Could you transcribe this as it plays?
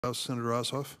House, Senator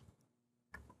Ossoff.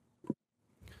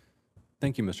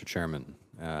 Thank you, Mr. Chairman.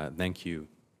 Thank you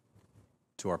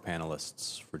to our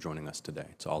panelists for joining us today,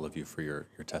 to all of you for your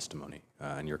testimony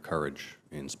and your courage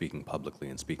in speaking publicly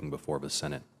and speaking before the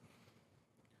Senate.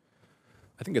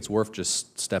 I think it's worth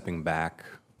just stepping back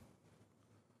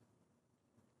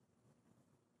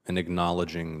and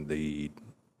acknowledging the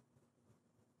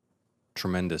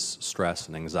tremendous stress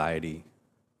and anxiety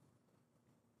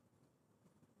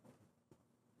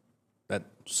that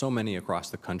so many across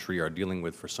the country are dealing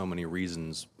with for so many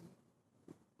reasons,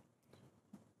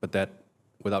 but that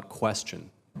without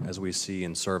question, as we see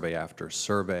in survey after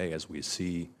survey, as we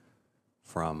see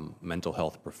from mental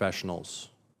health professionals,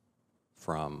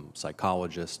 from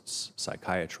psychologists,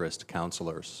 psychiatrists,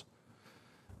 counselors,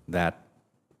 that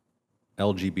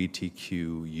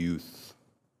LGBTQ youth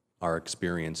are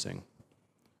experiencing,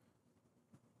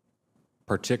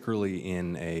 particularly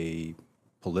in a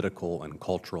political and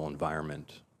cultural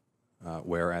environment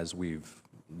where, as we've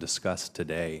discussed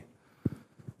today,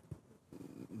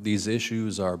 these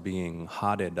issues are being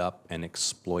hotted up and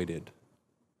exploited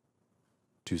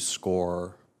to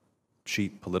score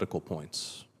cheap political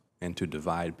points and to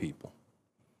divide people.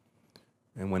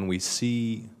 And when we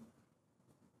see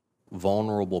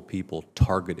vulnerable people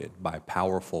targeted by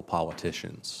powerful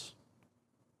politicians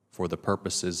for the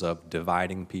purposes of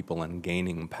dividing people and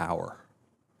gaining power,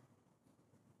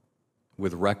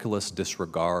 with reckless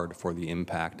disregard for the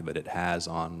impact that it has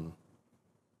on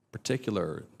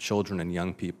particular children and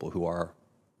young people who are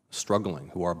struggling,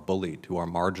 who are bullied, who are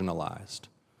marginalized,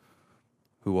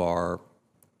 who are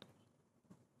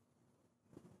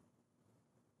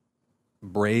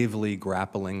bravely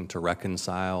grappling to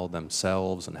reconcile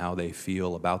themselves and how they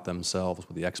feel about themselves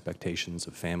with the expectations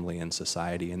of family and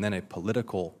society, and then a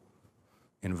political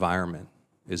environment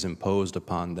is imposed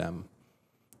upon them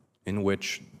in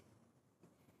which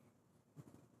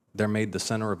they're made the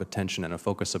center of attention and a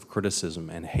focus of criticism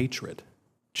and hatred.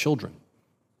 Children.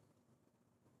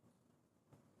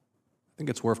 I think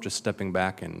it's worth just stepping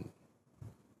back and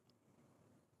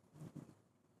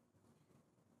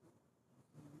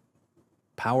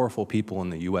powerful people in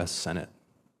the U.S. Senate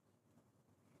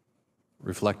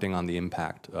reflecting on the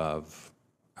impact of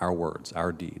our words,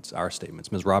 our deeds, our statements.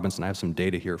 Ms. Robinson, I have some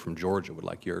data here from Georgia. Would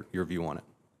like your view on it.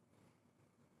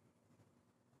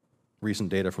 Recent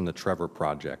data from the Trevor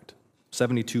Project.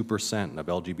 72% of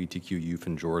LGBTQ youth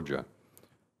in Georgia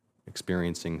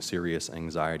experiencing serious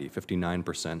anxiety,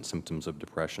 59% symptoms of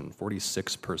depression,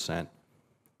 46%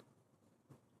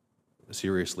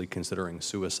 seriously considering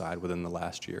suicide within the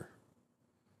last year.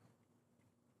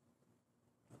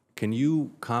 Can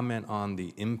you comment on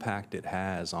the impact it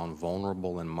has on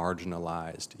vulnerable and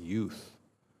marginalized youth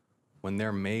when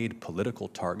they're made political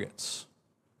targets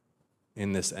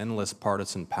in this endless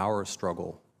partisan power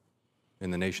struggle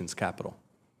in the nation's capital?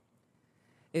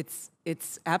 It's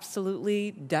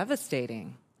absolutely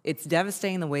devastating. It's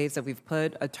devastating the ways that we've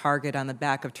put a target on the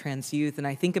back of trans youth. And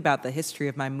I think about the history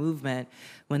of my movement.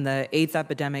 When the AIDS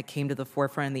epidemic came to the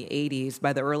forefront in the 80s,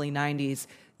 by the early 90s,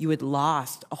 you had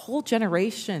lost a whole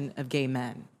generation of gay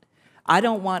men. I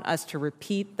don't want us to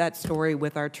repeat that story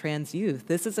with our trans youth.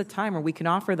 This is a time where we can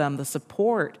offer them the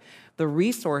support, the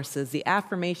resources, the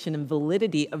affirmation and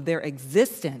validity of their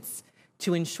existence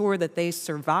to ensure that they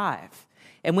survive.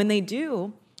 And when they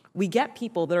do, we get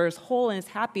people that are as whole and as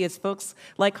happy as folks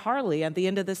like Harley at the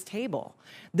end of this table.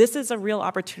 This is a real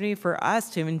opportunity for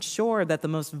us to ensure that the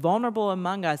most vulnerable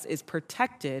among us is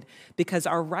protected because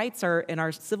our rights and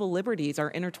our civil liberties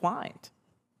are intertwined.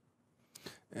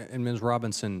 And Ms.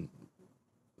 Robinson,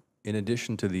 in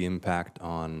addition to the impact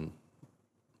on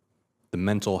the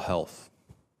mental health,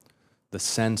 the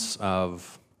sense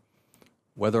of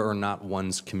whether or not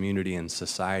one's community and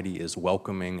society is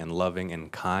welcoming and loving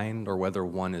and kind, or whether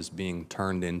one is being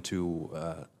turned into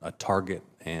a target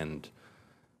and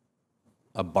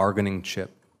a bargaining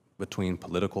chip between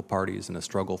political parties in a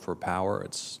struggle for power.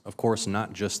 It's, of course,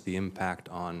 not just the impact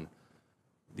on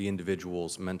the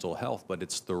individual's mental health, but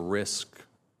it's the risk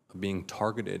of being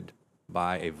targeted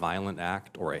by a violent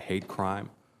act or a hate crime.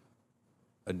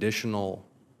 Additional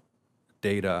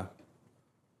data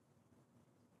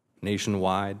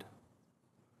nationwide,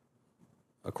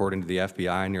 according to the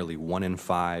FBI, nearly 1 in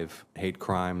 5 hate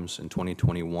crimes in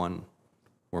 2021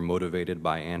 were motivated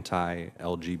by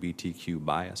anti-LGBTQ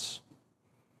bias.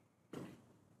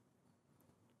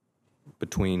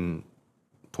 Between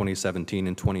 2017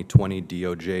 and 2020,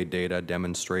 DOJ data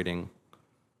demonstrating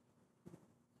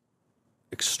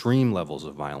extreme levels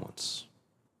of violence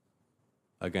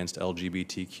against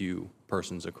LGBTQ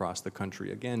persons across the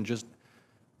country. Again, just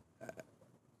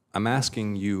I'm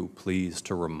asking you, please,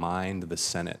 to remind the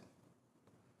Senate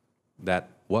that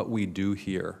what we do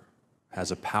here has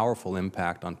a powerful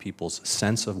impact on people's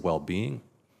sense of well-being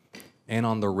and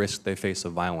on the risk they face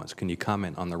of violence. Can you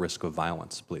comment on the risk of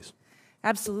violence, please?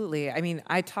 Absolutely. I mean,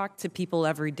 I talk to people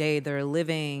every day that are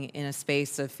living in a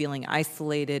space of feeling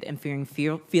isolated and feeling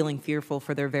fearful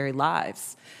for their very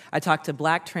lives. I talk to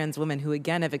Black trans women who,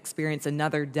 again, have experienced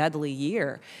another deadly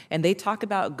year, and they talk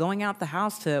about going out the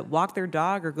house to walk their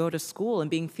dog or go to school and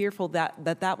being fearful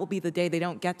that will be the day they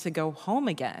don't get to go home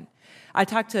again. I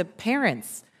talk to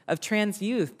parents of trans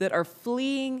youth that are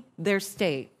fleeing their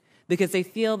state because they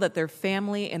feel that their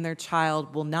family and their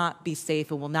child will not be safe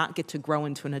and will not get to grow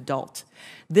into an adult.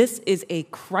 This is a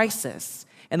crisis.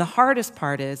 And the hardest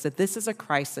part is that this is a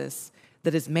crisis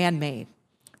that is man-made,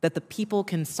 that the people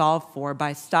can solve for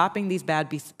by stopping these bad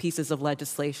pieces of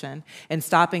legislation and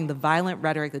stopping the violent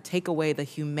rhetoric that take away the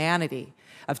humanity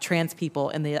of trans people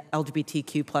in the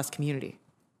LGBTQ plus community.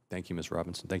 Thank you, Ms.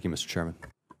 Robinson. Thank you, Mr. Chairman.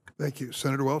 Thank you.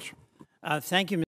 Senator Welch. Thank you,